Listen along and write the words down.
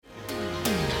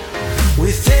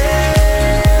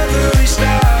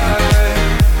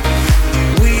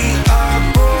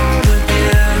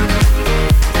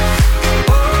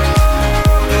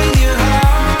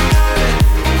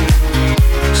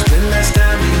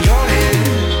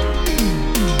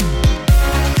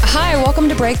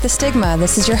Break the Stigma.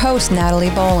 This is your host, Natalie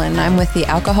Bolin. I'm with the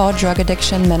Alcohol, Drug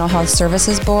Addiction, Mental Health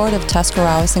Services Board of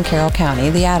Tuscarawas and Carroll County,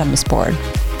 the ADAMS Board.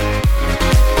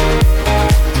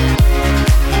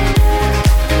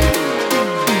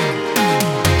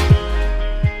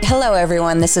 Hello,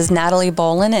 everyone. This is Natalie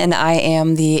Bolin, and I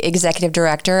am the Executive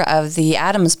Director of the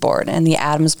ADAMS Board. And the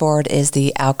ADAMS Board is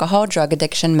the Alcohol, Drug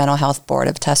Addiction, Mental Health Board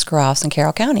of Tuscarawas and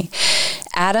Carroll County.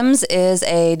 ADAMS is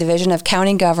a division of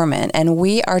county government, and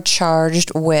we are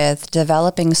charged with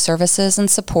developing services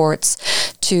and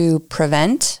supports to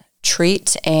prevent,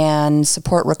 treat, and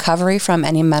support recovery from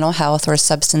any mental health or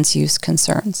substance use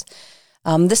concerns.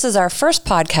 This is our first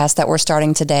podcast that we're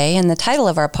starting today, and the title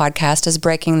of our podcast is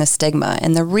Breaking the Stigma.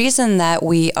 And the reason that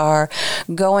we are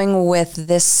going with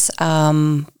this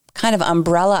kind of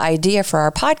umbrella idea for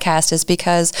our podcast is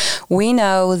because we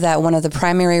know that one of the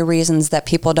primary reasons that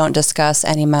people don't discuss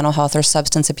any mental health or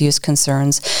substance abuse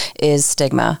concerns is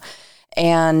stigma.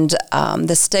 And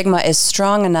the stigma is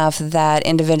strong enough that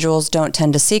individuals don't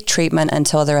tend to seek treatment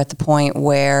until they're at the point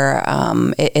where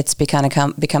it's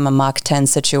become a Mach 10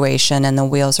 situation and the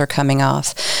wheels are coming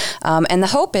off. And the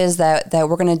hope is that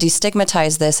we're going to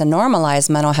destigmatize this and normalize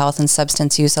mental health and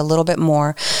substance use a little bit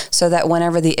more so that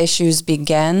whenever the issues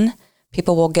begin,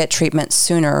 people will get treatment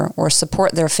sooner or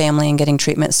support their family in getting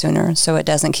treatment sooner so it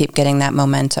doesn't keep getting that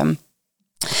momentum.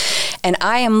 And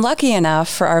I am lucky enough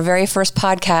for our very first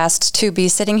podcast to be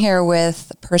sitting here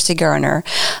with Percy Garner.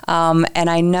 And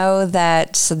I know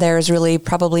that there's really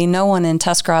probably no one in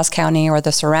Tuscarawas County or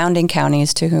the surrounding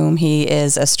counties to whom he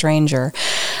is a stranger.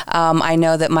 I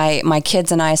know that my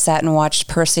kids and I sat and watched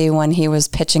Percy when he was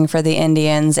pitching for the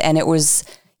Indians, and it was,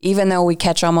 even though we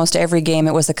catch almost every game,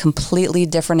 it was a completely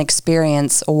different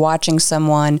experience watching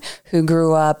someone who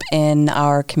grew up in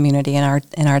our community, in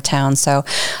our town. So,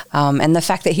 and the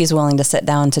fact that he's willing to sit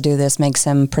down to do this makes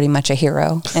him pretty much a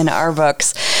hero in our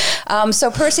books.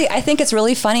 So Percy, I think it's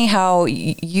really funny how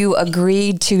you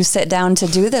agreed to sit down to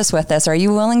do this with us. Are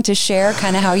you willing to share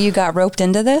kind of how you got roped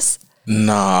into this?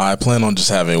 Nah, I plan on just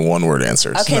having one-word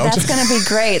answers. Okay, no, that's going to be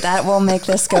great. That will make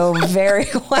this go very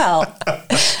well.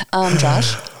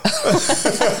 Josh?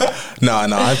 No,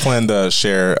 I plan to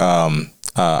share.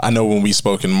 I know when we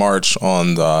spoke in March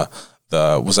on the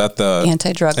was that the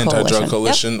Anti-Drug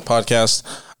Coalition yep. podcast?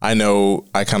 I know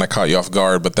I kind of caught you off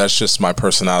guard, but that's just my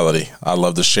personality. I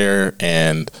love to share,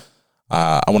 and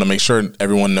I want to make sure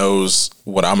everyone knows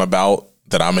what I'm about,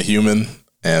 that I'm a human,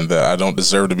 and that I don't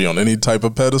deserve to be on any type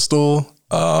of pedestal.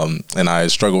 And I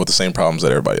struggle with the same problems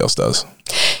that everybody else does.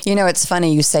 You know, it's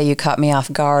funny you say you caught me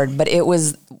off guard, but it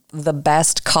was the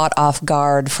best caught off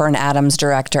guard for an ADAMS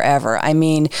director ever. I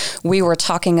mean, we were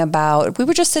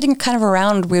just sitting kind of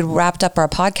around, we'd wrapped up our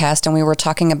podcast and we were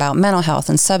talking about mental health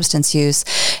and substance use.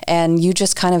 And you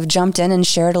just kind of jumped in and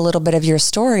shared a little bit of your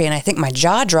story. And I think my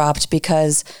jaw dropped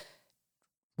because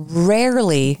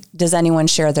rarely does anyone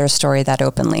share their story that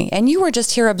openly. And you were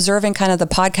just here observing kind of the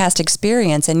podcast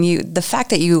experience, and the fact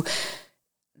that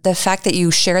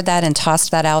you shared that and tossed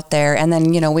that out there, and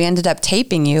then, we ended up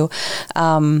taping you.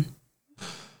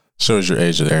 Shows your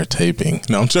age there, taping.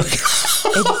 No, I'm joking.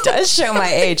 It does show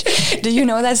my age. Do you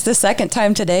know that's the second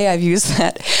time today I've used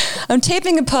that? I'm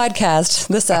taping a podcast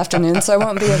this afternoon, so I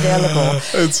won't be available.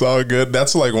 It's all good.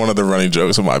 That's like one of the running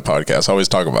jokes of my podcast. I always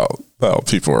talk about how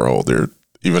people are older,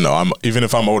 even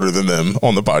if I'm older than them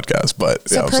on the podcast. But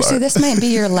so, Percy, this might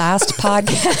be your last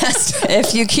podcast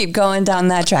if you keep going down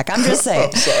that track. I'm just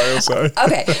saying. I'm sorry.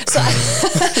 Okay, so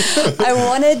I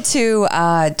wanted to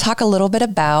talk a little bit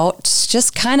about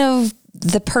just kind of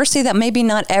the Percy that maybe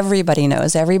not everybody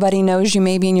knows. Everybody knows you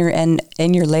maybe in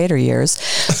your later years.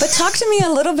 But talk to me a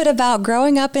little bit about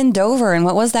growing up in Dover, and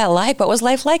what was that like? What was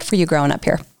life like for you growing up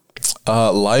here?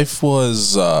 Life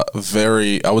was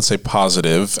very, I would say,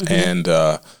 positive, mm-hmm. and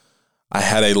I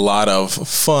had a lot of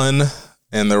fun,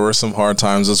 and there were some hard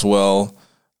times as well.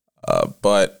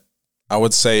 But I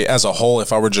would say, as a whole,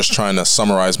 if I were just trying to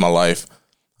summarize my life,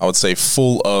 I would say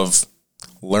full of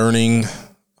learning,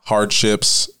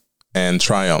 hardships, and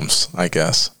triumphs, I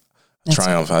guess.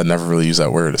 Triumph. I never really use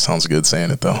that word. It sounds good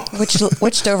saying it, though.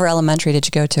 Which Dover Elementary did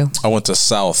you go to? I went to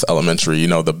South Elementary,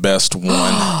 the best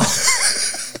one.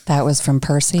 That was from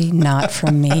Percy, not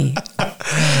from me.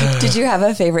 Did you have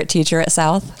a favorite teacher at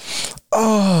South?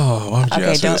 Oh, why would you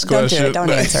ask me this question? Don't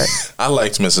do it. Don't answer it. I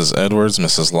liked Mrs. Edwards,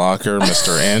 Mrs. Locker,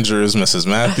 Mr. Andrews, Mrs.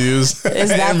 Matthews, and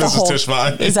Mrs.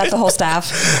 Tishman. Is that the whole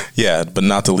staff? Yeah, but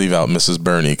not to leave out Mrs.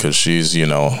 Burney, because she's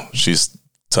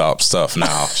top stuff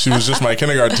now. She was just my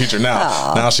kindergarten teacher.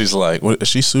 Now she's like, what, is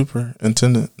she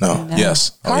superintendent? No.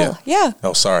 Yes. Carla. Oh, yeah.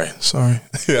 Oh, sorry.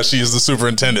 Yeah, she is the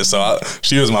superintendent. So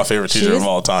she was my favorite teacher of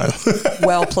all time.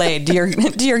 Well played. Do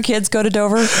your kids go to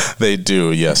Dover? They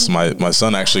do. Yes. My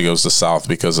son actually goes to South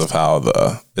because of how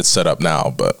it's set up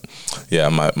now. But yeah,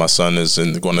 my son is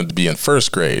going to be in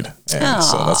first grade. And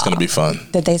so that's going to be fun.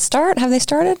 Did they start? Have they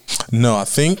started? No, I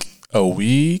think a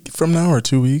week from now or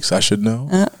 2 weeks. I should know.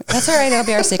 That's all right. It'll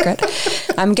be our secret.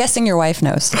 I'm guessing your wife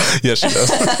knows. Yes, she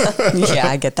does. Yeah,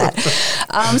 I get that.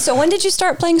 So when did you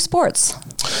start playing sports?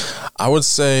 I would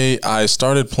say I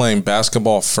started playing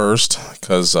basketball first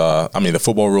because, the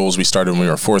football rules we started when we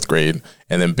were in fourth grade.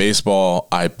 And then baseball,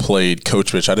 I played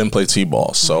coach pitch. I didn't play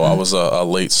t-ball. So I was a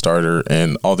late starter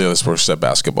in all the other sports except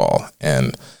basketball.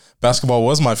 And basketball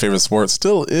was my favorite sport,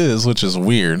 still is, which is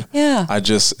weird. Yeah. I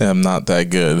just am not that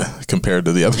good compared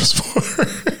to the other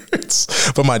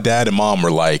sports. But my dad and mom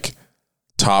were like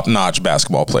top-notch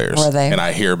basketball players. Were they? And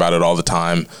I hear about it all the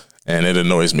time, and it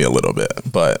annoys me a little bit.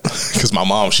 But because my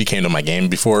mom, she came to my game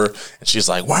before, and she's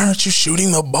like, why aren't you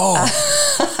shooting the ball?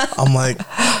 I'm like,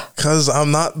 because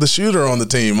I'm not the shooter on the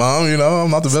team, Mom.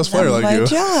 I'm not the best player like you. My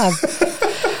job.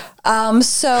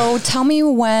 So tell me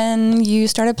when you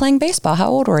started playing baseball. How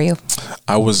old were you?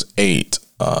 I was 8.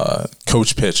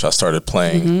 Coach pitch, I started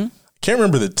playing. Mm-hmm. Can't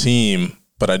remember the team,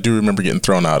 but I do remember getting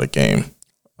thrown out of a game.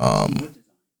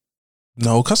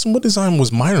 No, custom wood design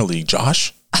was minor league,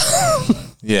 Josh.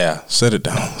 Yeah, set it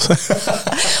down.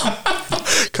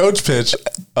 Coach pitch,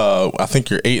 I think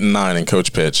you're 8 and 9 in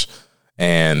coach pitch.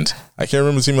 And I can't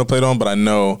remember the team I played on, but I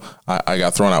know I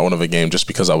got thrown out one of a game just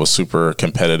because I was super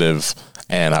competitive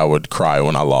and I would cry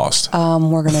when I lost.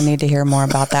 We're going to need to hear more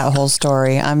about that whole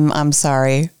story. I'm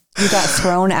sorry. You got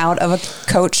thrown out of a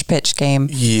coach pitch game.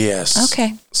 Yes.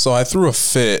 Okay. So I threw a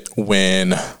fit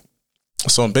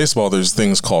so in baseball, there's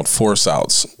things called force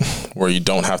outs where you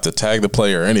don't have to tag the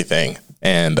play or anything.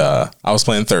 And I was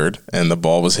playing third and the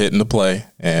ball was hitting the play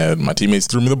and my teammates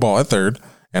threw me the ball at third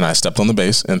and I stepped on the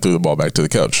base and threw the ball back to the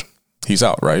coach. He's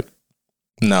out, right?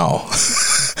 No.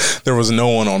 There was no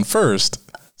one on first.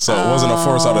 So it wasn't a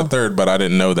force out at third, but I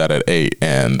didn't know that at 8.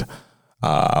 And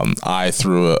I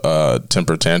threw a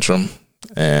temper tantrum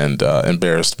and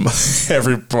embarrassed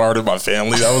every part of my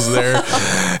family that was there.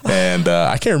 And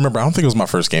I can't remember. I don't think it was my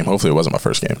first game. Hopefully it wasn't my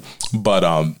first game.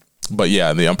 But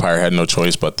yeah, the umpire had no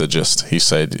choice but to he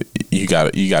said, you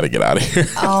got to get out of here.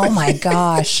 Oh my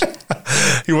gosh.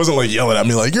 He wasn't like yelling at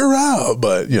me like, you're out,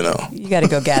 but You got to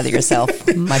go gather yourself,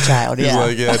 my child. He's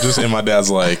like, yeah, and my dad's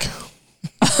like,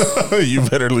 you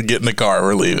better get in the car.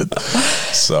 We're leaving.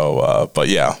 So, but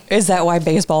yeah. Is that why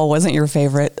baseball wasn't your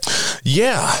favorite?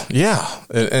 Yeah.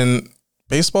 And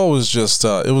baseball was just,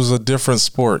 it was a different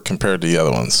sport compared to the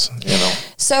other ones,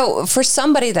 So for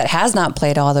somebody that has not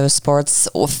played all those sports,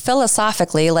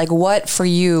 philosophically, like what for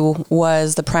you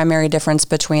was the primary difference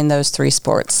between those 3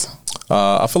 sports?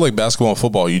 I feel like basketball and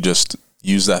football, you just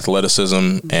use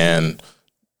athleticism and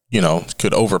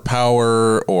could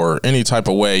overpower or any type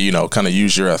of way, kind of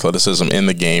use your athleticism in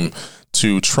the game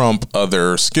to trump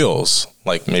other skills,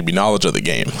 like maybe knowledge of the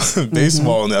game.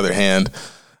 Baseball, on the other hand,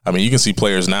 you can see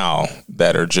players now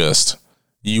that are just,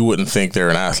 you wouldn't think they're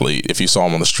an athlete if you saw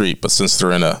them on the street, but since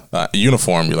they're in a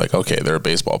uniform, you're like, okay, they're a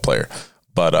baseball player.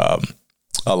 But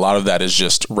a lot of that is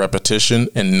just repetition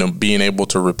and being able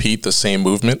to repeat the same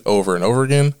movement over and over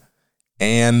again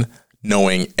and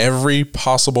knowing every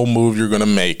possible move you're going to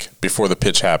make before the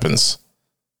pitch happens.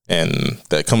 And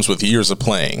that comes with years of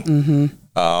playing.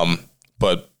 Mm-hmm.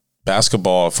 But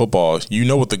basketball, football,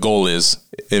 what the goal is.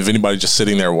 If anybody just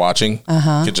sitting there watching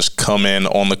could just come in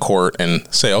on the court and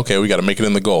say, okay, we got to make it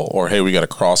in the goal, or hey, we got to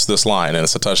cross this line and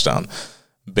it's a touchdown.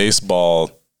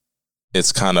 Baseball,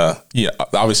 it's kind of,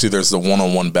 obviously there's the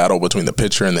one-on-one battle between the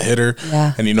pitcher and the hitter,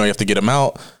 and you have to get them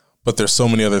out. But there's so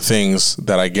many other things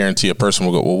that I guarantee a person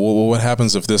will go, well, what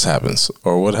happens if this happens?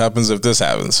 Or what happens if this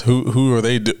happens? Who are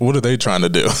they? What are they trying to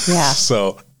do? Yeah.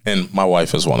 So, and my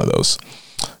wife is one of those.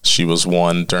 She was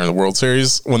one during the World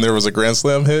Series when there was a grand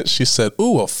slam hit. She said,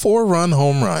 ooh, a 4-run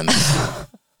home run.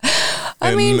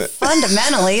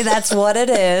 Fundamentally, that's what it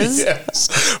is.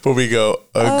 Yes. But we go,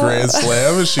 a grand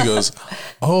slam? And she goes,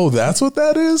 oh, that's what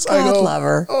that is? God, I go, love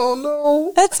her. Oh,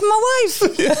 no. That's my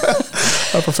wife.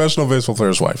 Yeah. A professional baseball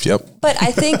player's wife. Yep. But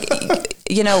I think,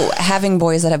 having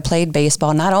boys that have played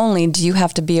baseball, not only do you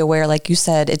have to be aware, like you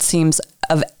said, it seems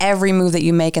of every move that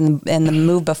you make and the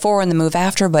move before and the move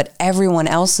after, but everyone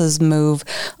else's move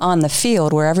on the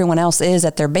field where everyone else is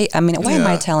at their base. Why am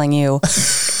I telling you?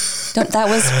 Let's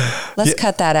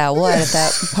cut that out. We'll edit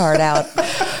that part out.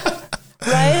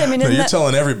 Right? right? I mean, no, you're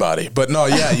telling everybody. But no,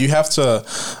 yeah, you have to,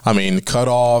 I mean,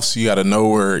 cutoffs, you got to know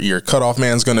where your cutoff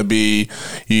man's going to be.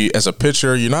 As a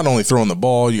pitcher, you're not only throwing the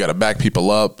ball, you got to back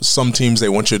people up. Some teams, they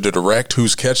want you to direct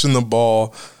who's catching the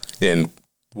ball. And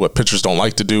what pitchers don't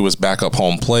like to do is back up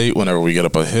home plate whenever we get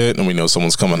up a hit and we know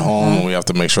someone's coming home and we have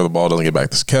to make sure the ball doesn't get back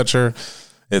to the catcher.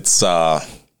 It's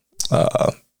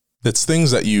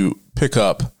things that you pick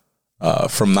up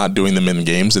from not doing them in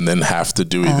games and then have to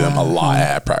do them a lot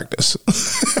at practice.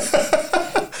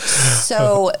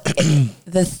 So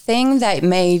the thing that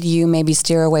made you maybe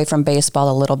steer away from baseball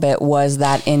a little bit was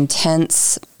that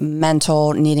intense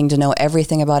mental needing to know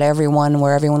everything about everyone,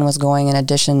 where everyone was going. In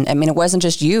addition, I mean, it wasn't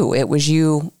just you, it was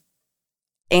you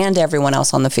and everyone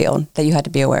else on the field that you had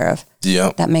to be aware of.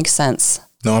 Yeah. That makes sense.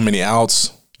 Know how many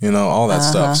outs, all that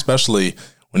stuff, especially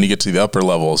when you get to the upper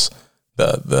levels.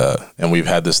 And we've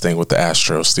had this thing with the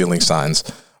Astros stealing signs,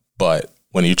 but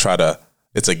when you try to,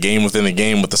 it's a game within a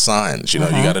game with the signs, you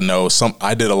got to know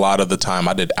I did a lot of the time,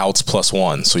 I did outs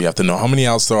 +1. So you have to know how many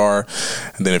outs there are.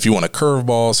 And then if you want a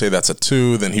curveball, say that's a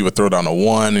 2, then he would throw down a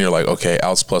 1 and you're like, okay,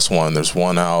 outs +1, there's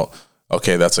 1 out.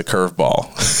 Okay, that's a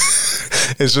curveball.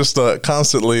 It's just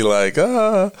constantly like,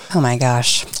 Oh my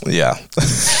gosh. Yeah.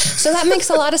 So that makes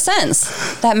a lot of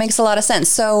sense.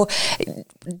 So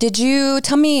did you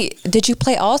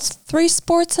play all 3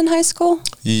 sports in high school?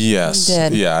 Yes. You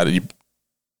did. Yeah.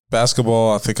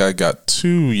 Basketball, I think I got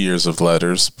 2 years of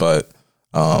letters, but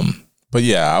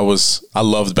yeah, I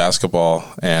loved basketball,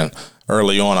 and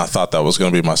early on I thought that was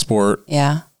going to be my sport.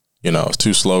 Yeah. It's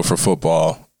too slow for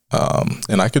football.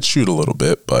 And I could shoot a little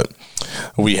bit, but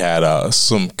we had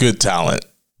some good talent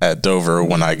at Dover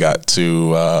when I got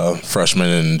to freshman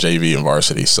and JV and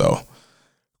varsity. So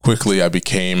quickly I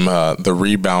became the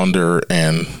rebounder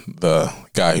and the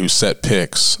guy who set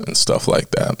picks and stuff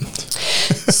like that.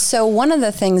 So one of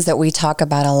the things that we talk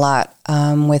about a lot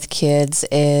with kids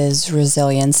is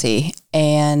resiliency,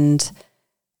 and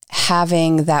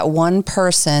having that one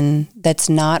person that's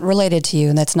not related to you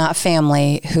and that's not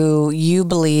family, who you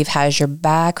believe has your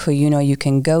back, who you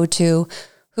can go to.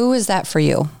 Who is that for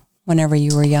you whenever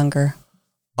you were younger?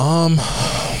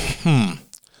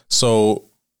 So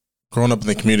growing up in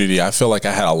the community, I feel like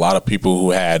I had a lot of people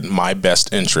who had my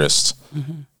best interest.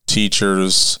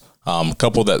 Teachers, a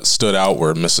couple that stood out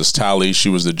were Mrs. Talley. She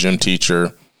was the gym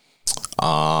teacher.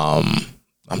 I'm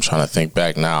trying to think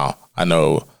back now. I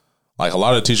know, like, a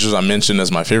lot of teachers I mentioned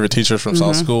as my favorite teachers from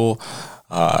South School.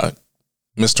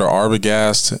 Mr.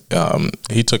 Arbogast,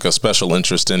 he took a special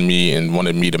interest in me and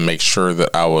wanted me to make sure that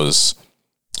I was,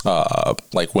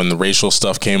 like, when the racial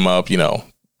stuff came up,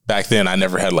 back then I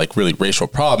never had like really racial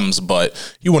problems,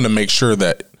 but you want to make sure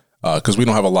that, cause we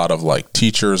don't have a lot of like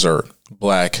teachers or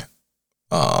black,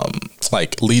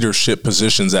 like leadership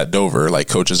positions at Dover, like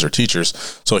coaches or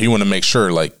teachers. So he wanted to make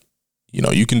sure, like,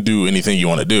 you can do anything you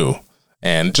want to do.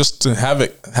 And just to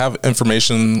have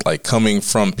information like coming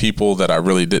from people that I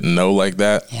really didn't know like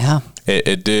that. Yeah.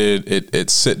 It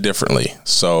sit differently.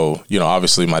 So,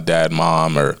 obviously my dad,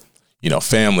 mom, or,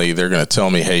 family, they're going to tell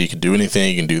me, hey, you can do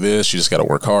anything, you can do this, you just got to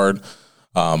work hard.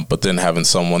 But then having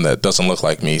someone that doesn't look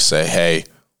like me say, hey,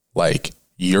 like,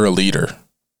 you're a leader.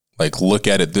 Like, look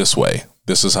at it this way.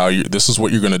 This is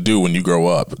what you're going to do when you grow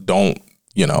up. Don't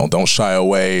shy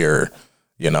away, or,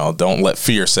 don't let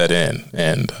fear set in.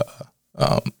 And,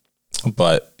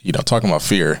 but, talking about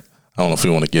fear, I don't know if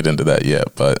we want to get into that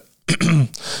yet, but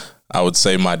I would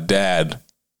say my dad,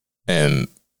 and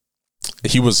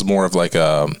he was more of like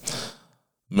a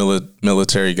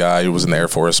military guy who was in the Air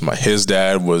Force. His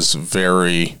dad was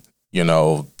very,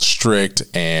 strict,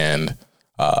 and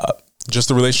just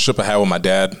the relationship I had with my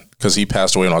dad, because he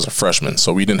passed away when I was a freshman.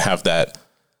 So we didn't have that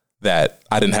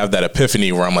I didn't have that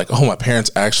epiphany where I'm like, oh, my parents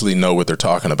actually know what they're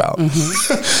talking about.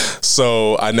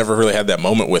 So I never really had that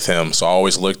moment with him. So I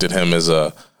always looked at him as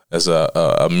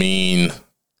a mean,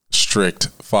 strict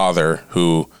father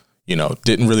who,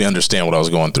 didn't really understand what I was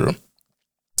going through.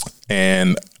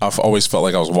 And I've always felt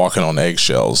like I was walking on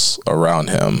eggshells around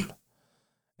him.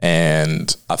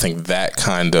 And I think that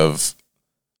kind of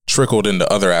trickled into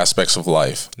other aspects of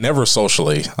life. Never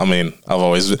socially. I mean, I've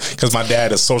always, because my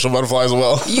dad is social butterfly as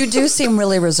well. You do seem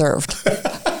really reserved.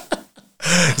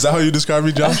 Is that how you describe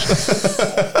me, Josh?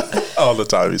 All the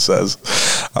time, he says.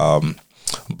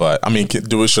 But I mean,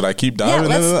 should I keep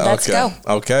diving into that? Let's go.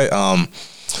 Okay.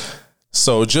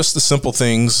 So just the simple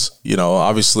things,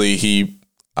 obviously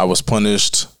I was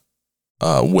punished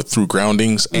through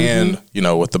groundings and,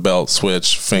 with the belt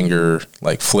switch, finger,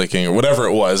 like flicking or whatever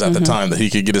it was at the time that he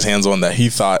could get his hands on, that he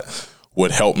thought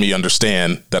would help me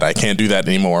understand that I can't do that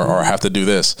anymore, or I have to do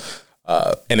this.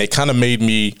 And it kind of made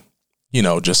me,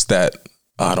 just that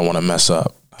I don't want to mess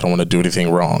up. I don't want to do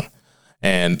anything wrong.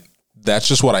 And that's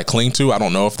just what I cling to. I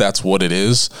don't know if that's what it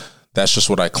is. That's just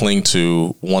what I cling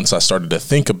to once I started to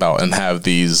think about and have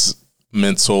these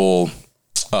mental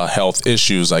health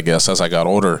issues, I guess, as I got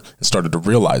older and started to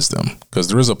realize them. Because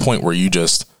there is a point where you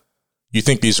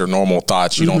think these are normal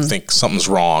thoughts. You don't think something's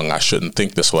wrong. I shouldn't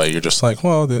think this way. You're just like,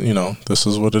 well, this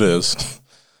is what it is.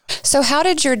 So how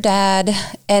did your dad,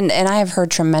 and I have heard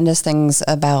tremendous things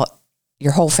about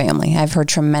your whole family. I've heard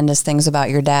tremendous things about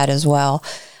your dad as well.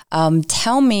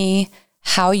 Tell me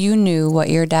how you knew what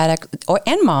your dad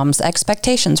and mom's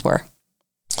expectations were.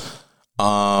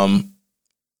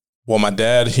 Well, my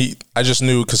dad, I just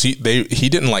knew because he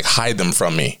didn't like hide them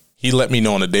from me. He let me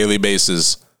know on a daily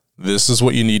basis, this is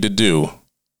what you need to do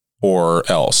or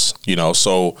else,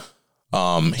 so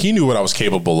he knew what I was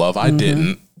capable of. I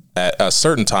didn't. At a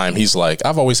certain time, he's like,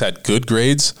 I've always had good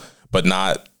grades, but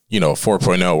not,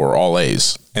 4.0 or all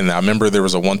A's. And I remember there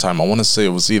was one time, I want to say it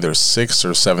was either 6th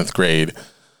or 7th grade.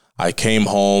 I came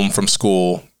home from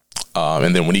school.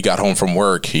 And then when he got home from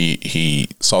work, he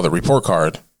saw the report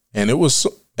card and it was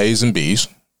A's and B's.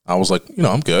 I was like,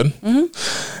 I'm good.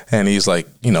 And he's like,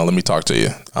 let me talk to you.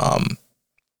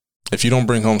 If you don't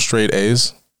bring home straight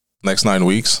A's next 9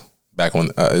 weeks, back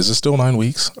when, is it still 9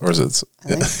 weeks or is it? I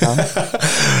think so.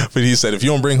 But he said, if you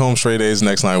don't bring home straight A's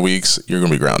next 9 weeks, you're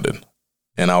going to be grounded.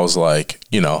 And I was like,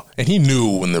 and he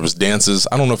knew when there was dances.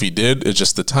 I don't know if he did. It's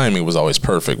just the timing was always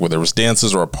perfect, where there was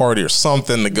dances or a party or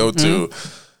something to go to.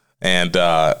 And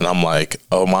I'm like,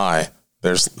 oh my,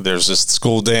 there's this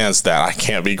school dance that I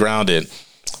can't be grounded.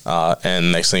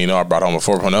 And next thing you know, I brought home a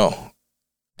 4.0.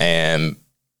 And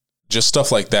just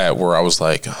stuff like that, where I was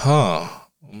like,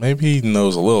 maybe he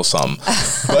knows a little something.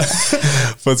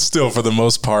 but still, for the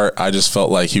most part, I just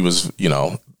felt like he was,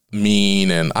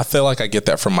 mean. And I feel like I get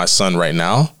that from my son right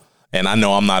now. And I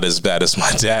know I'm not as bad as my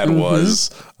dad was,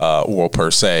 per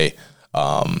se.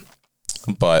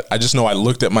 But I just know I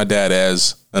looked at my dad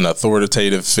as an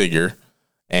authoritative figure.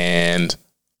 And,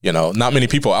 not many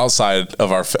people outside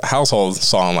of our household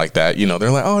saw him like that.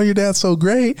 They're like, oh, your dad's so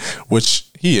great, which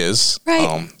he is.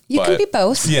 Right. You can be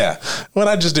both. Yeah. But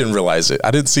I just didn't realize it.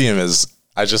 I didn't see him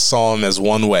I just saw him as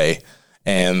one way.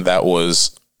 And that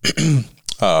was,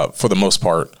 for the most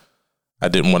part, I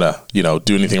didn't want to,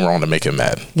 do anything wrong to make him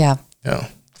mad. Yeah.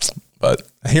 But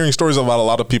hearing stories about a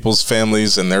lot of people's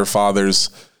families and their fathers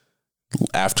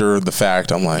after the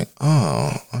fact, I'm like,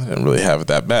 oh, I didn't really have it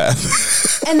that bad.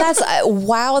 And that's,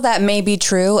 while that may be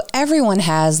true, everyone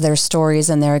has their stories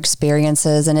and their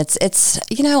experiences. And it's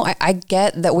I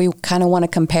get that we kind of want to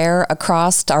compare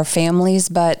across our families,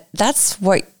 but that's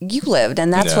what you lived.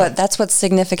 And that's what's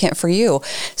significant for you.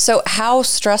 So how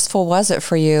stressful was it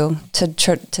for you to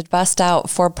bust out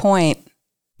 4.0?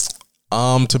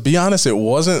 To be honest, it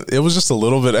wasn't. It was just a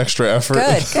little bit extra effort.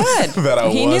 Good.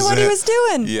 He knew what he was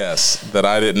doing. Yes, that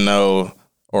I didn't know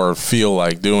or feel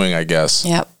like doing, I guess.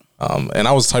 Yep. And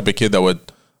I was the type of kid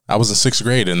I was in 6th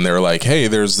grade and they're like, hey,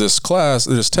 there's this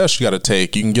test you got to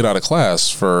take. You can get out of class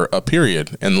for a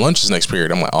period and lunch is next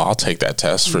period. I'm like, oh, I'll take that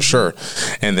test for sure.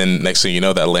 And then next thing you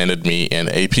know, that landed me in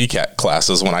AP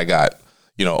classes when I got,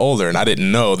 older, and I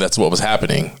didn't know that's what was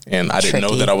happening. And I didn't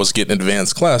know that I was getting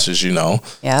advanced classes,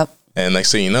 Yep. And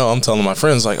next thing you know, I'm telling my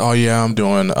friends like, oh yeah, I'm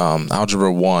doing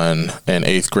algebra 1 in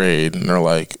 8th grade. And they're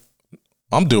like,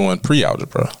 I'm doing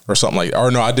pre-algebra or something like,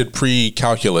 or no, I did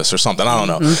pre-calculus or something. I don't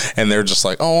know. And they're just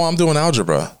like, oh, I'm doing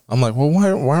algebra. I'm like, well,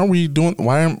 why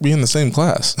aren't we in the same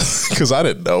class? Because I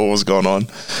didn't know what was going on.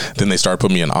 Then they started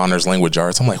putting me in honors language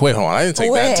arts. I'm like, wait, hold on. I didn't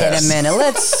take that test. Wait a minute.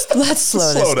 Let's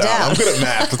slow this down. I'm good at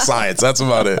math and science. That's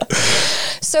about it.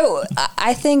 So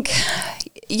I think,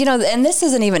 and this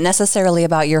isn't even necessarily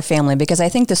about your family, because I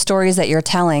think the stories that you're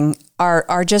telling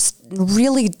are just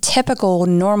really typical,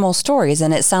 normal stories.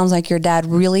 And it sounds like your dad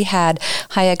really had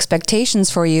high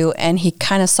expectations for you, and he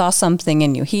kind of saw something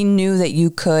in you. He knew that you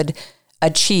could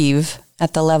achieve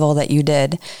at the level that you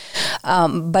did.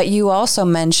 But you also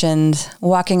mentioned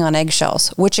walking on eggshells,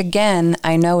 which again,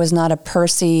 I know is not a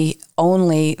Percy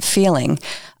only feeling.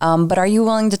 But are you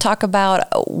willing to talk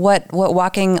about what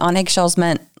walking on eggshells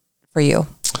meant for you?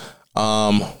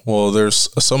 Well, there's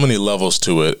so many levels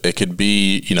to it. It could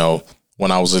be,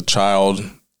 when I was a child,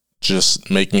 just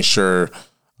making sure,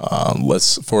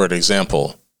 for an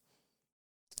example,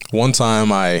 one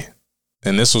time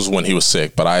and this was when he was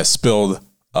sick, but I spilled,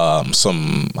 I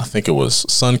think it was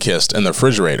Sunkist in the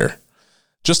refrigerator.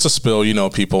 Just to spill,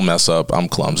 people mess up. I'm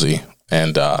clumsy.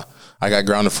 And, I got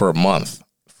grounded for a month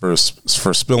for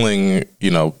spilling,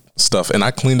 stuff. And I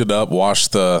cleaned it up,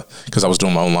 because I was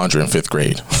doing my own laundry in 5th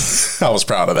grade. I was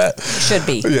proud of that. Should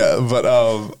be. Yeah. But,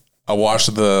 I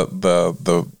washed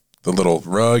the the little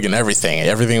rug and everything.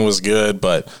 Everything was good,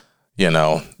 but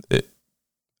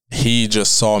he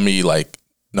just saw me like,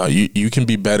 no, you can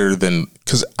be better than,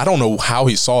 because I don't know how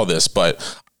he saw this,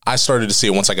 but I started to see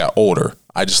it once I got older.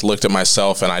 I just looked at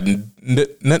myself and I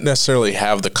didn't necessarily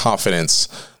have the confidence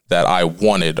that I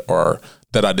wanted or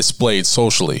that I displayed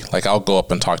socially. Like, I'll go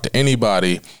up and talk to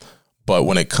anybody, but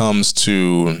when it comes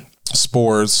to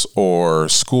sports or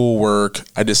schoolwork,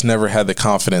 I just never had the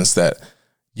confidence that,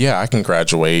 yeah, I can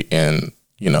graduate in,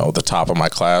 the top of my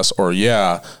class, or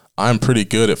yeah, I'm pretty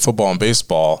good at football and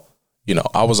baseball.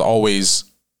 I was always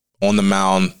on the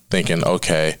mound thinking,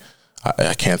 okay,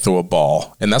 I can't throw a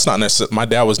ball. And that's not necessarily, my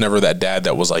dad was never that dad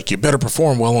that was like, you better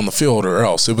perform well on the field or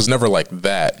else. It was never like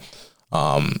that.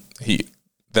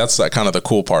 That's like kind of the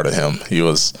cool part of him. He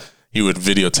would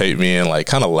videotape me and like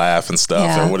kind of laugh and stuff.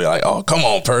 Yeah. And like, oh, come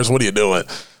on, Purse, what are you doing?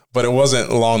 But it wasn't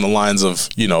along the lines of,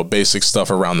 basic stuff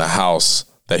around the house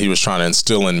that he was trying to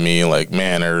instill in me, like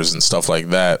manners and stuff like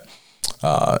that.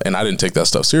 And I didn't take that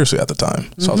stuff seriously at the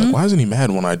time. So I was like, why isn't he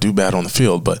mad when I do bad on the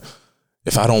field? But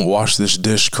if I don't wash this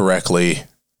dish correctly,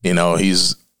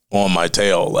 he's on my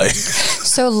tail. Like,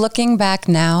 so looking back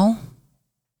now,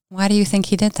 why do you think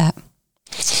he did that?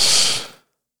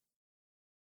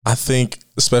 I think,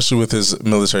 especially with his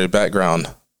military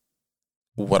background,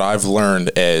 what I've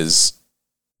learned is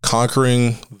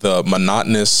conquering the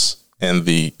monotonous and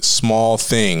the small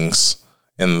things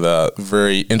and the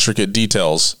very intricate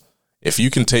details. If you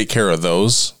can take care of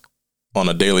those on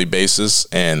a daily basis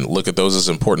and look at those as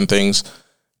important things,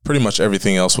 pretty much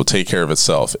everything else will take care of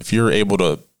itself. If you're able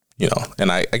to,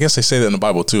 and I guess they say that in the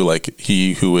Bible too, like,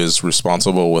 he who is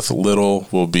responsible with little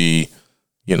will be,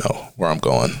 where I'm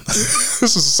going. This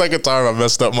is the second time I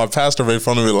messed up. My pastor made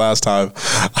fun of me last time.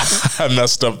 I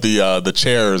messed up the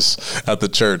chairs at the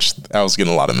church. I was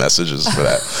getting a lot of messages for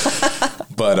that.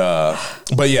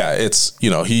 But yeah, it's,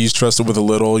 he's trusted with a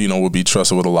little, will be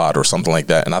trusted with a lot or something like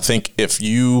that. And I think if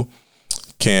you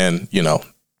can,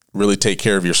 really take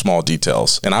care of your small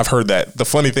details. And I've heard that. The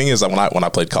funny thing is that when I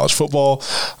played college football,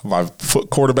 my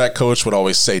quarterback coach would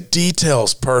always say,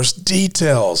 details, Purse,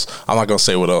 details. I'm not going to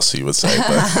say what else he would say,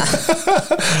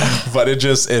 but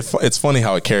it's funny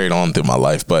how it carried on through my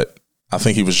life. But I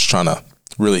think he was just trying to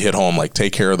really hit home, like,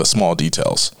 take care of the small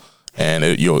details, and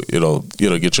it'll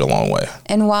get you a long way.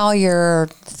 And while you're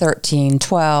 13,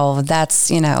 12, that's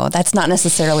not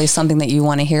necessarily something that you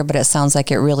want to hear, but it sounds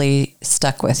like it really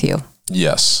stuck with you.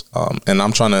 Yes. And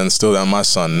I'm trying to instill that in my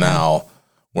son now,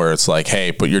 where it's like,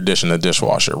 hey, put your dish in the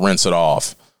dishwasher, rinse it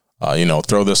off,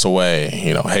 throw this away,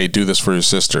 hey, do this for your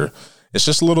sister. It's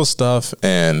just little stuff.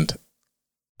 And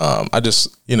I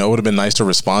just, it would have been nice to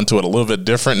respond to it a little bit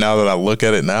different now that I look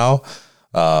at it now.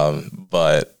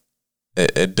 But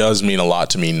it does mean a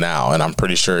lot to me now. And I'm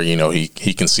pretty sure,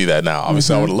 he can see that now.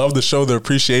 Obviously, I would love to show the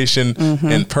appreciation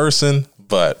in person.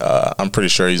 But I'm pretty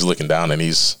sure he's looking down and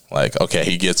he's like, okay,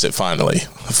 he gets it finally.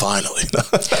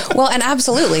 Well, and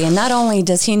absolutely. And not only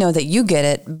does he know that you get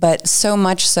it, but so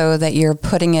much so that you're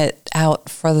putting it out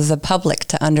for the public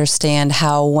to understand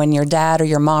how, when your dad or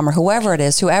your mom or whoever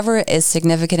is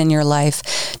significant in your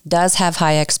life, does have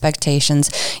high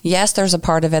expectations. Yes, there's a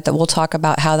part of it that we'll talk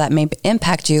about how that may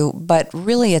impact you, but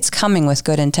really it's coming with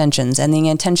good intentions and the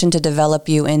intention to develop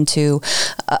you into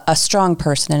a strong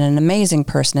person and an amazing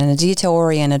person and a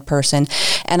detail-oriented person.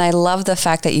 And I love the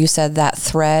fact that you said that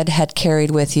thread had carried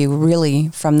with you really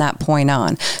from that point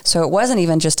on. So it wasn't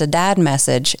even just a dad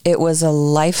message, it was a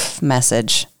life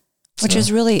message, which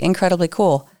is really incredibly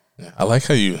cool. I like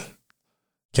how you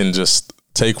can just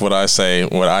take what I say,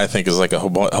 what I think is like a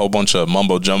whole bunch of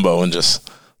mumbo jumbo, and just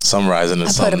summarize it into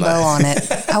something. I put a bow on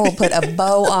it. I will put a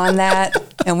bow on that,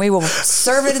 and we will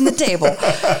serve it in the table.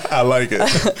 I like it.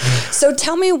 So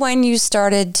tell me when you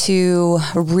started to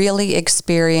really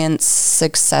experience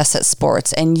success at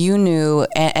sports, and you knew,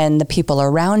 and the people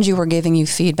around you were giving you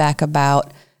feedback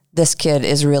about, this kid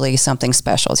is really something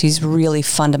special. He's really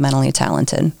fundamentally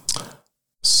talented.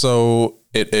 So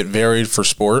it varied for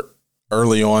sport.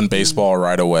 Early on, baseball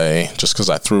right away, just because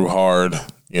I threw hard,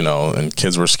 and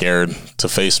kids were scared to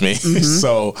face me.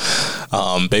 So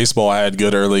baseball, I had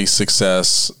good early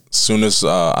success. Soon as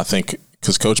I think,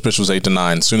 because coach pitched was 8 to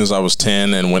 9, soon as I was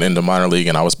 10 and went into minor league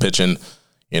and I was pitching,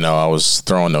 I was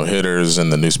throwing no hitters in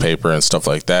the newspaper and stuff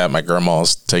like that. My grandma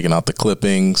was taking out the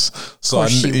clippings. So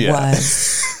was.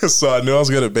 So I knew I was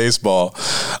good at baseball.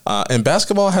 And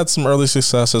basketball, I had some early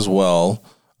success as well.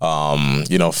 5th,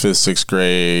 6th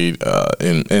grade,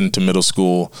 into middle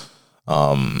school.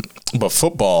 But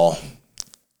football,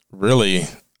 really,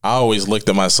 I always looked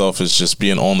at myself as just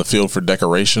being on the field for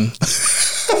decoration.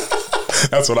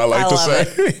 That's what I like to say.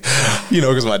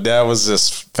 Because my dad was this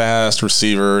fast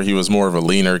receiver. He was more of a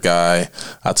leaner guy.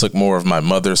 I took more of my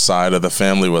mother's side of the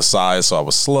family with size, so I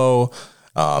was slow.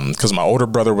 Because my older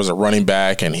brother was a running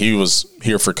back, and he was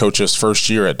here for Coach's first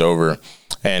year at Dover.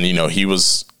 And, he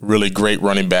was really great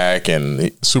running back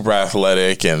and super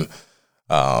athletic. And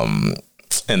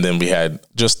then we had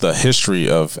just the history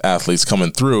of athletes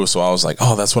coming through. So I was like,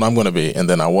 oh, that's what I'm going to be. And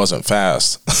then I wasn't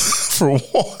fast for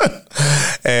one.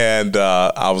 And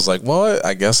I was like, well,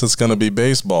 I guess it's going to be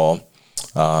baseball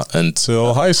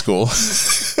until high school.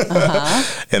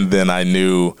 And then I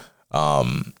knew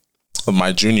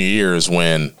my junior year is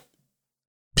when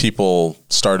people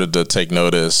started to take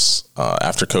notice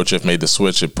after Coach F made the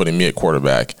switch of putting me at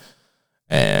quarterback.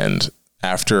 And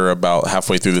after about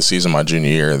halfway through the season, my junior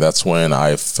year, that's when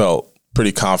I felt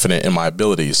pretty confident in my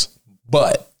abilities.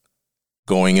 But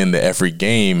going into every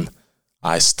game,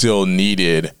 I still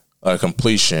needed a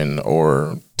completion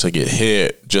or to get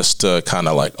hit just to kind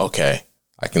of like, okay,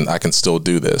 I can still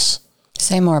do this.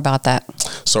 Say more about that.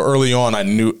 So early on, I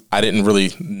didn't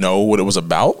really know what it was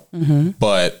about,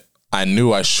 but I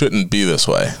knew I shouldn't be this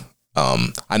way.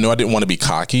 I knew I didn't want to be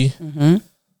cocky,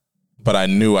 but I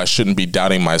knew I shouldn't be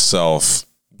doubting myself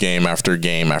game after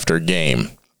game after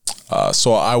game.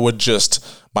 So I would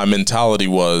my mentality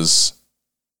was,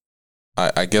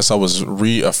 I guess I was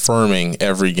reaffirming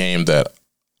every game that,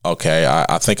 okay,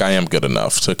 I think I am good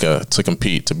enough to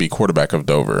compete, to be quarterback of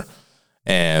Dover.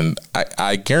 And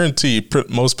I guarantee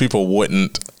most people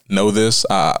wouldn't know this.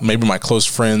 Maybe my close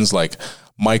friends like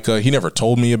Micah, he never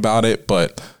told me about it,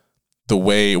 but the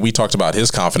way we talked about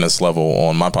his confidence level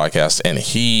on my podcast, and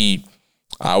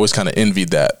I always kind of envied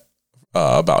that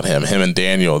about him and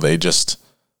Daniel. They just,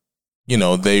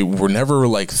 they were never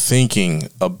like thinking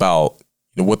about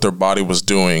what their body was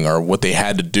doing or what they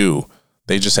had to do.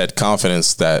 They just had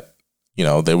confidence that,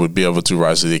 they would be able to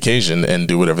rise to the occasion and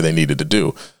do whatever they needed to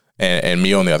do. And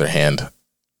me, on the other hand,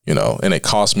 and it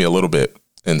cost me a little bit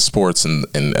in sports and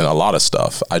a lot of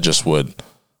stuff. I just would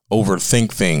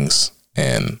overthink things.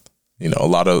 And, a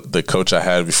lot of the coach I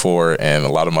had before and a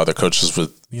lot of my other coaches would,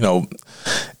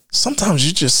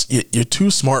 sometimes you're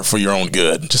too smart for your own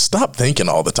good. Just stop thinking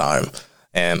all the time.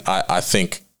 And I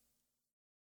think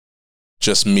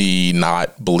just me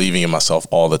not believing in myself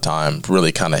all the time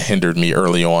really kind of hindered me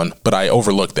early on. But I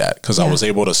overlooked that because I was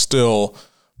able to still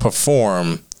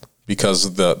perform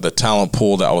because the talent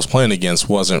pool that I was playing against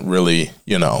wasn't really,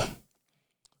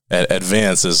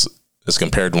 advanced as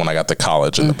compared to when I got to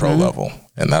college and the pro level.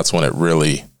 And that's when it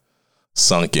really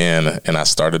sunk in, and I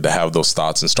started to have those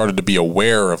thoughts and started to be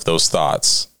aware of those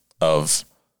thoughts of,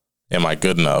 am I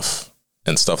good enough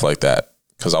and stuff like that?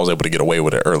 Because I was able to get away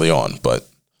with it early on. But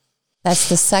that's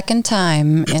the second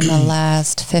time in the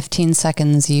last 15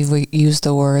 seconds you've used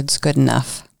the words good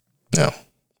enough. Yeah.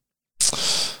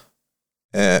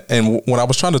 And what I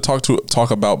was trying to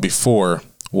talk about before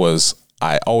was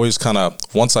I always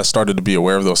once I started to be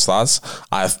aware of those thoughts,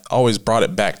 I always brought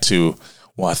it back to,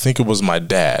 well, I think it was my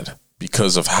dad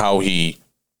because of how he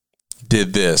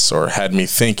did this or had me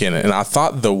thinking. And I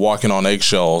thought the walking on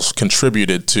eggshells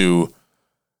contributed to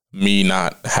me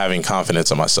not having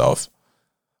confidence in myself.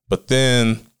 But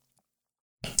then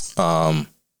I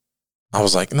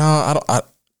was like, I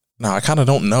kind of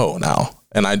don't know now.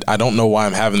 And I don't know why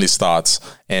I'm having these thoughts.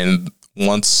 And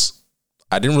once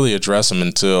I didn't really address them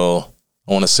until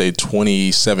I want to say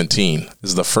 2017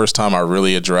 is the first time I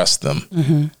really addressed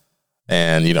them.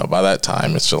 And, by that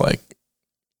time it's just like,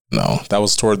 no, that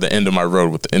was toward the end of my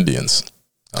road with the Indians.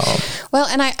 Well,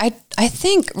 and I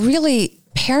think really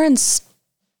parents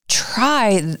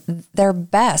try their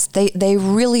best. They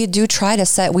really do try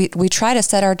to we try to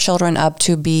set our children up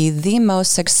to be the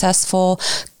most successful,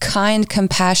 kind,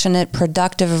 compassionate,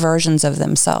 productive versions of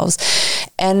themselves.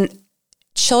 And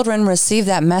children receive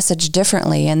that message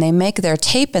differently, and they make their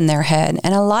tape in their head.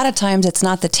 And a lot of times it's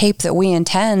not the tape that we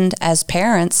intend as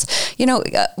parents.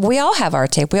 We all have our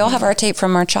tape. We all have our tape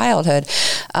from our childhood.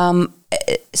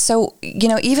 So,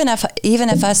 even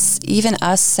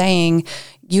us saying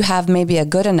you have maybe a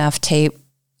good enough tape,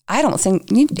 I don't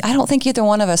think either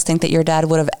one of us think that your dad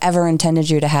would have ever intended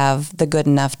you to have the good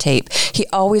enough tape. He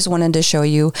always wanted to show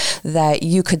you that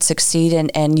you could succeed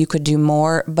and you could do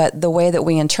more. But the way that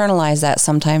we internalize that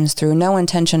sometimes through no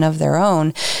intention of their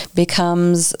own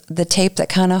becomes the tape that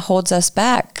kind of holds us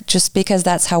back just because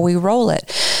that's how we roll it.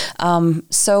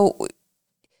 So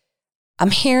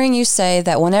I'm hearing you say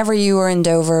that whenever you were in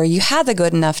Dover, you had the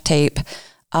good enough tape,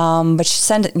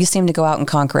 but you seem to go out and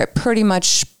conquer it pretty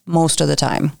much most of the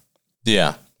time.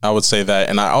 Yeah, I would say that.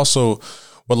 And I also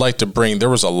would like to there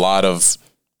was a lot of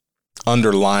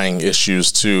underlying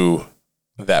issues to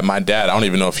that my dad, I don't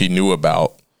even know if he knew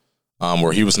about,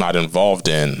 or he was not involved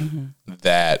in,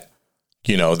 that,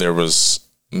 you know, there was,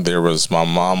 my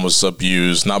mom was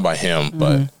abused, not by him,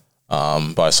 but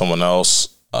by someone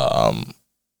else.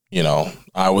 You know,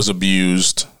 I was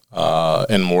abused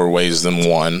in more ways than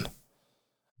one.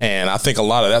 And I think a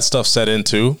lot of that stuff set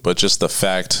into, but just the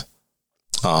fact,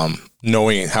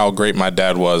 knowing how great my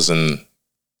dad was and,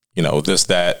 you know, this,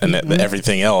 that, and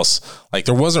everything else, like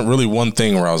there wasn't really one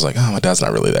thing where I was like, oh, my dad's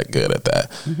not really that good at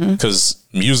that. Because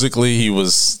musically, he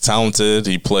was talented.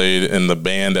 He played in the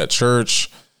band at church,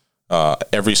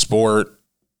 every sport.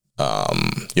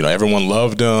 You know, everyone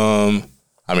loved him.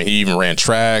 I mean, he even ran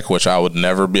track, which I would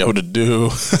never be able to do.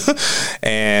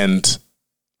 And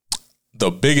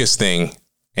the biggest thing,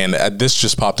 and this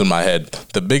just popped in my head,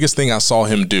 the biggest thing I saw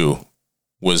him do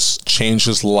was change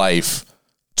his life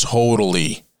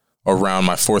totally around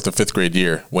my 4th or 5th grade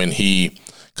year when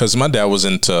because my dad was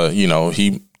into,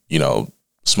 he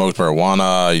smoked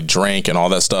marijuana, he drank and all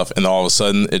that stuff. And all of a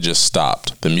sudden it just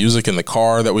stopped. The music in the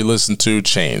car that we listened to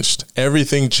changed.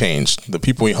 Everything changed. The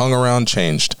people he hung around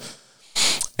changed.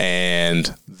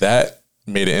 And that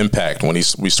made an impact when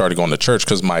we started going to church,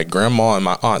 because my grandma and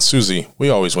my aunt Susie, we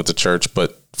always went to church,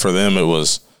 but for them it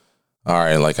was, all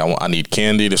right, like I need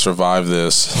candy to survive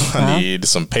this. I need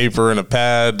some paper and a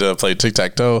pad to play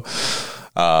tic-tac-toe.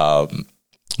 But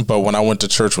when I went to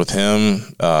church with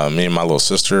him, me and my little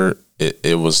sister,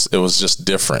 it was just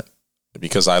different,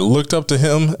 because I looked up to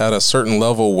him at a certain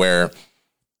level where,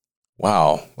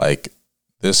 wow, like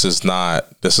this is not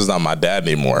my dad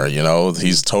anymore. You know,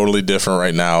 he's totally different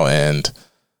right now. And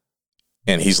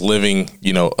he's living,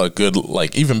 a good,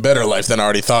 like even better life than I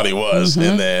already thought he was.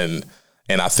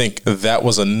 And I think that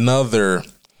was another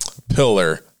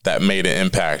pillar that made an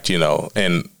impact,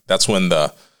 and that's when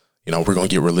we're going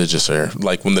to get religious here.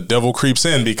 Like when the devil creeps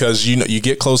in, because, you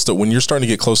get close to, when you're starting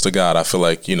to get close to God, I feel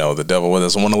like, the devil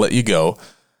doesn't want to let you go,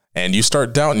 and you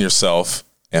start doubting yourself.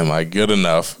 Am I good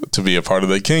enough to be a part of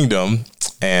the kingdom?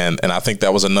 And I think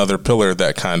that was another pillar,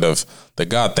 that kind of the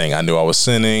God thing. I knew I was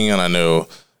sinning, and I knew,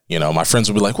 my friends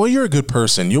would be like, well, you're a good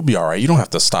person. You'll be all right. You don't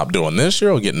have to stop doing this.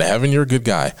 You'll get into heaven. You're a good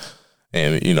guy.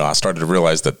 And, I started to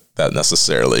realize that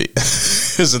necessarily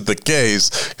isn't the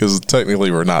case, because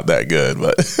technically we're not that good.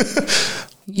 But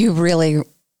you really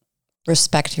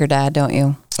respect your dad, don't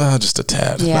you? Just a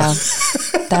tad. Yeah,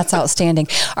 that's outstanding.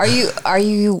 Are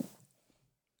you,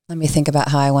 let me think about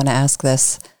how I want to ask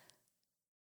this.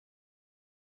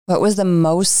 What was the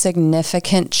most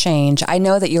significant change? I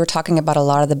know that you were talking about a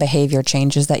lot of the behavior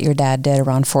changes that your dad did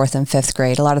around 4th and 5th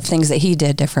grade, a lot of things that he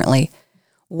did differently.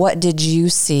 What did you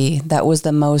see that was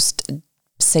the most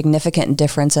significant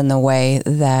difference in the way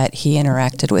that he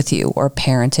interacted with you or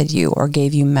parented you or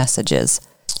gave you messages?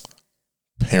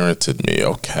 Parented me,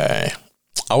 okay.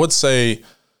 I would say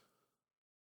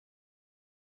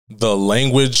the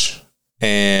language,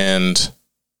 and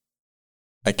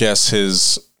I guess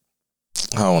his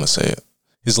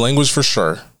language for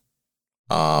sure.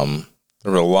 There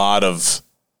were a lot of,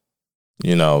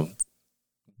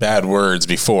 bad words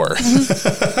before.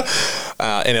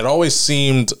 And it always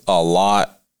seemed a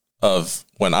lot of,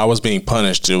 when I was being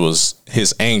punished, it was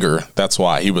his anger. That's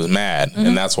why he was mad.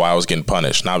 And that's why I was getting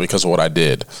punished, not because of what I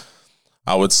did.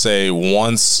 I would say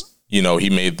once, he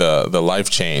made the life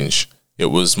change, it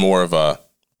was more of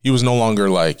he was no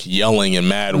longer like yelling and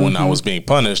mad when I was being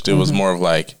punished. It was more of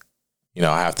like,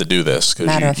 I have to do this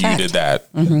because you did that.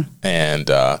 And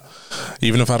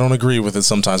even if I don't agree with it,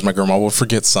 sometimes my grandma will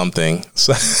forget something.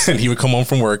 And he would come home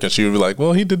from work and she would be like,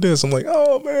 well, he did this. I'm like,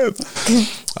 oh, man.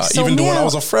 Even when I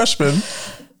was a freshman,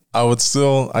 I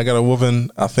got a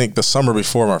whooping, I think the summer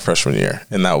before my freshman year.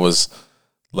 And that was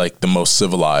like the most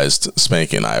civilized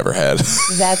spanking I ever had.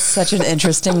 That's such an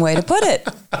interesting way to put it.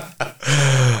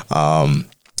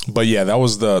 But yeah, that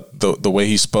was the way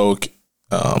he spoke.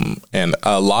 And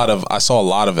I saw a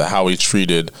lot of it, how he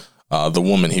treated the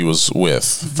woman he was with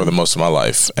for the most of my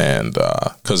life. And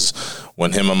because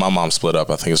when him and my mom split up,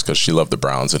 I think it's because she loved the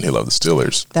Browns and he loved the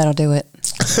Steelers. That'll do it.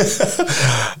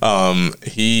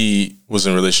 He was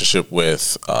in a relationship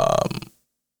with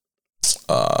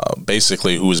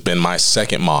basically who has been my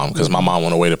second mom, because my mom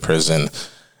went away to prison.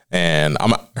 And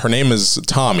her name is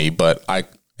Tommy, but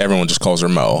everyone just calls her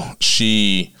Mo.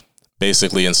 She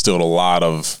basically instilled a lot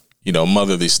of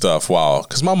motherly stuff. Wow.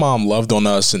 Because my mom loved on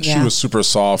us, and she was super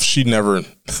soft. She never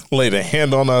laid a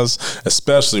hand on us,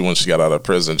 especially when she got out of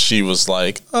prison. She was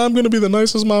like, I'm going to be the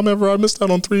nicest mom ever. I missed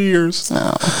out on 3 years.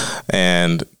 Oh.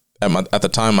 And at the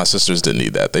time, my sisters didn't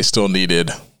need that. They still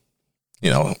needed,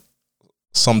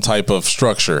 some type of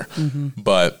structure.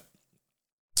 But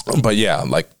yeah,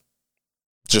 like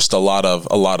just a lot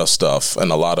of stuff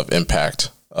and a lot of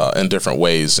impact in different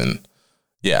ways. And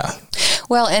yeah.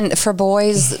 Well, and for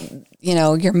boys, you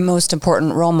know, your most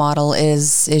important role model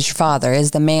is your father,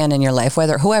 is the man in your life,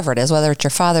 whoever it is, whether it's your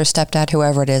father, stepdad,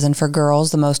 whoever it is. And for girls,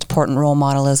 the most important role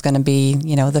model is going to be,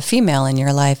 you know, the female in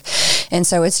your life. And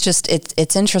so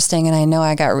it's interesting. And I know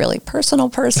I got really personal,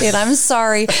 Percy, and I'm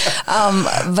sorry.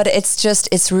 But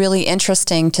it's really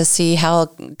interesting to see how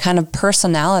kind of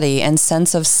personality and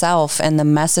sense of self and the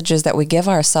messages that we give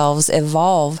ourselves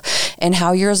evolve, and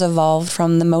how yours evolved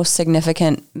from the most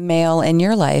significant male in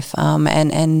your life.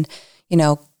 And you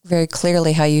know, very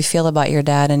clearly how you feel about your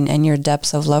dad and your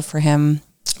depths of love for him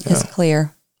is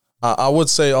clear. I would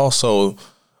say also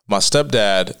my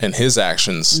stepdad and his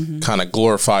actions kind of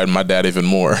glorified my dad even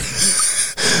more.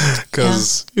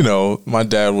 Because, you know, my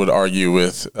dad would argue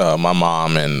with my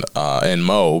mom and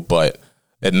Mo, but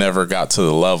it never got to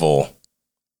the level.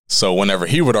 So whenever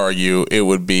he would argue, it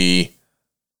would be,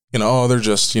 you know, oh, they're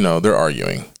just, you know, they're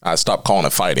arguing. I stopped calling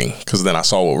it fighting because then I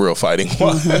saw what real fighting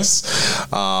was.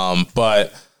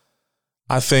 But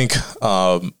I think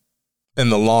in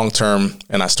the long term,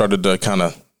 and I started to kind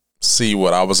of see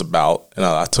what I was about, and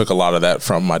I took a lot of that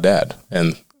from my dad.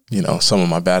 And, you know, some of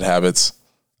my bad habits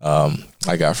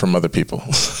I got from other people.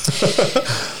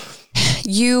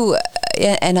 You,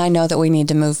 and I know that we need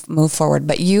to move forward,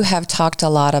 but you have talked a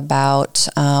lot about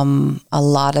a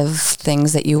lot of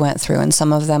things that you went through, and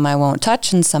some of them I won't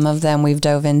touch, and some of them we've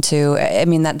dove into. I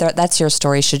mean, that's your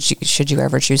story. Should you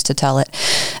ever choose to tell it?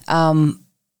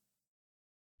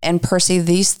 And Percy,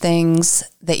 these things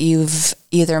that you've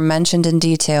either mentioned in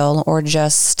detail or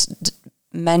just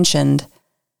mentioned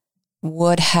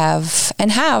would have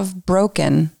and have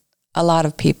broken a lot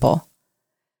of people.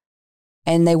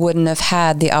 And they wouldn't have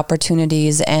had the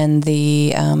opportunities and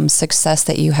the success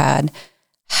that you had.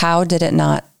 How did it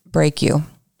not break you?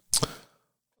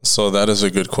 So that is a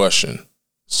good question.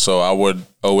 So I would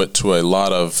owe it to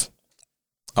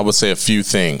I would say a few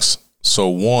things. So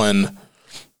one,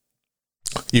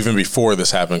 even before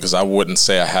this happened, because I wouldn't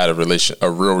say I had a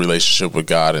real relationship with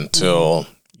God until,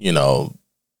 you know,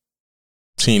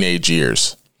 teenage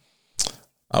years.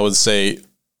 I would say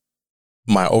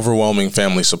my overwhelming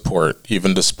family support,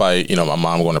 even despite, you know, my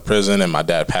mom going to prison and my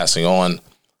dad passing on,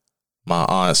 my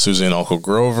aunt Susie and Uncle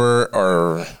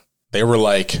Grover, they were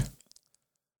like,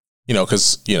 you know,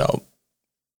 because, you know,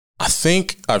 I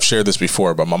think I've shared this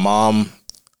before, but my mom,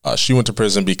 she went to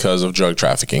prison because of drug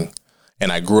trafficking.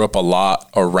 And I grew up a lot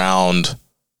around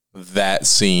that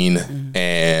scene,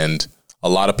 and a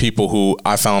lot of people who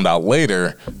I found out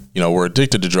later, you know, were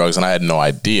addicted to drugs, and I had no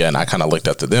idea. And I kind of looked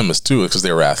up to them as too, because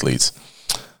they were athletes.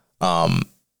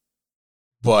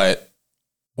 But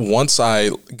once I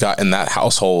got in that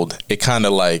household, it kind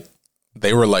of like,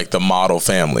 they were like the model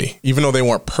family, even though they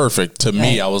weren't perfect. To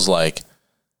me, I was like,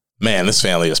 man, this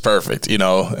family is perfect, you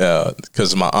know,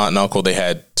 because my aunt and uncle, they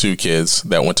had 2 kids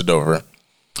that went to Dover,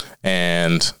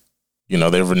 and, you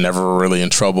know, they were never really in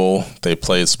trouble. They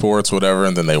played sports, whatever.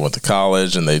 And then they went to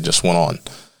college and they just went on.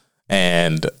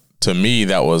 And to me,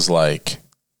 that was like,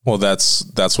 well, that's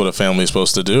what a family is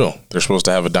supposed to do. They're supposed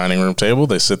to have a dining room table.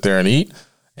 They sit there and eat.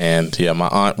 And yeah, my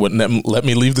aunt wouldn't let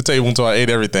me leave the table until I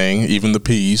ate everything, even the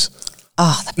peas.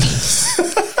 Oh, the peas.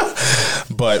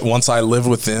 But once I lived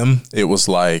with them, it was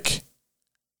like,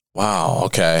 wow,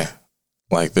 okay.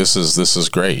 Like, this is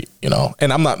great, you know.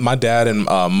 And my dad and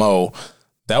Mo,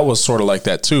 that was sort of like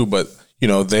that too. But, you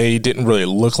know, they didn't really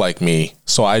look like me.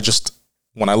 So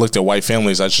when I looked at white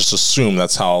families, I just assumed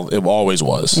that's how it always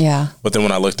was. Yeah. But then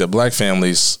when I looked at black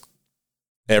families,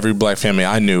 every black family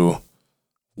I knew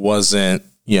wasn't,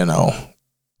 you know,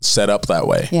 set up that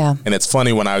way. Yeah. And it's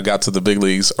funny, when I got to the big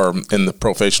leagues or in the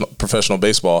professional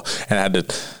baseball, and I had to,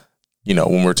 you know,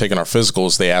 when we were taking our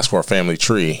physicals, they asked for a family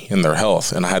tree in their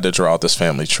health, and I had to draw out this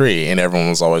family tree, and everyone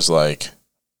was always like,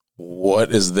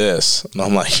 what is this? And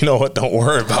I'm like, you know what? Don't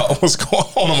worry about what's going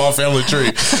on in my family tree.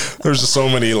 There's just so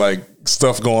many like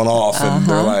stuff going off, and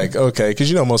they're like, okay. Cause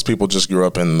you know, most people just grew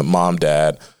up in the mom,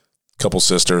 dad, couple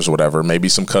sisters, whatever, maybe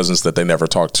some cousins that they never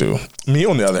talked to. Me,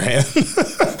 on the other hand,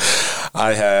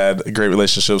 I had great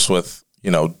relationships with, you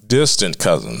know, distant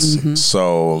cousins.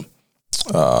 So,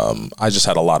 I just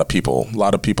had a lot of people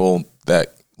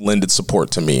that lended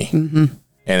support to me,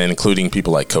 and including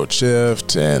people like Coach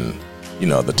Shift and, you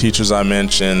know, the teachers I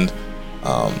mentioned.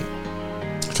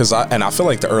 Cause I feel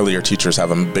like the earlier teachers have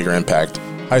a bigger impact.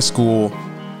 High school,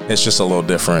 it's just a little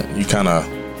different.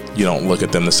 You don't look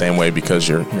at them the same way because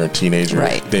you're a teenager.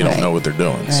 Right, they don't know what they're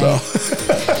doing. Right. So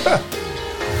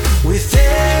with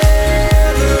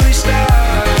every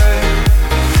star,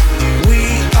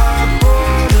 we are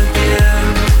born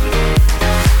again.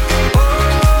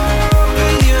 Oh,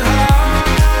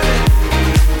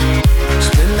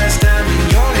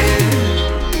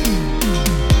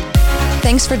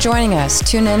 for joining us.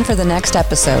 Tune in for the next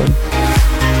episode.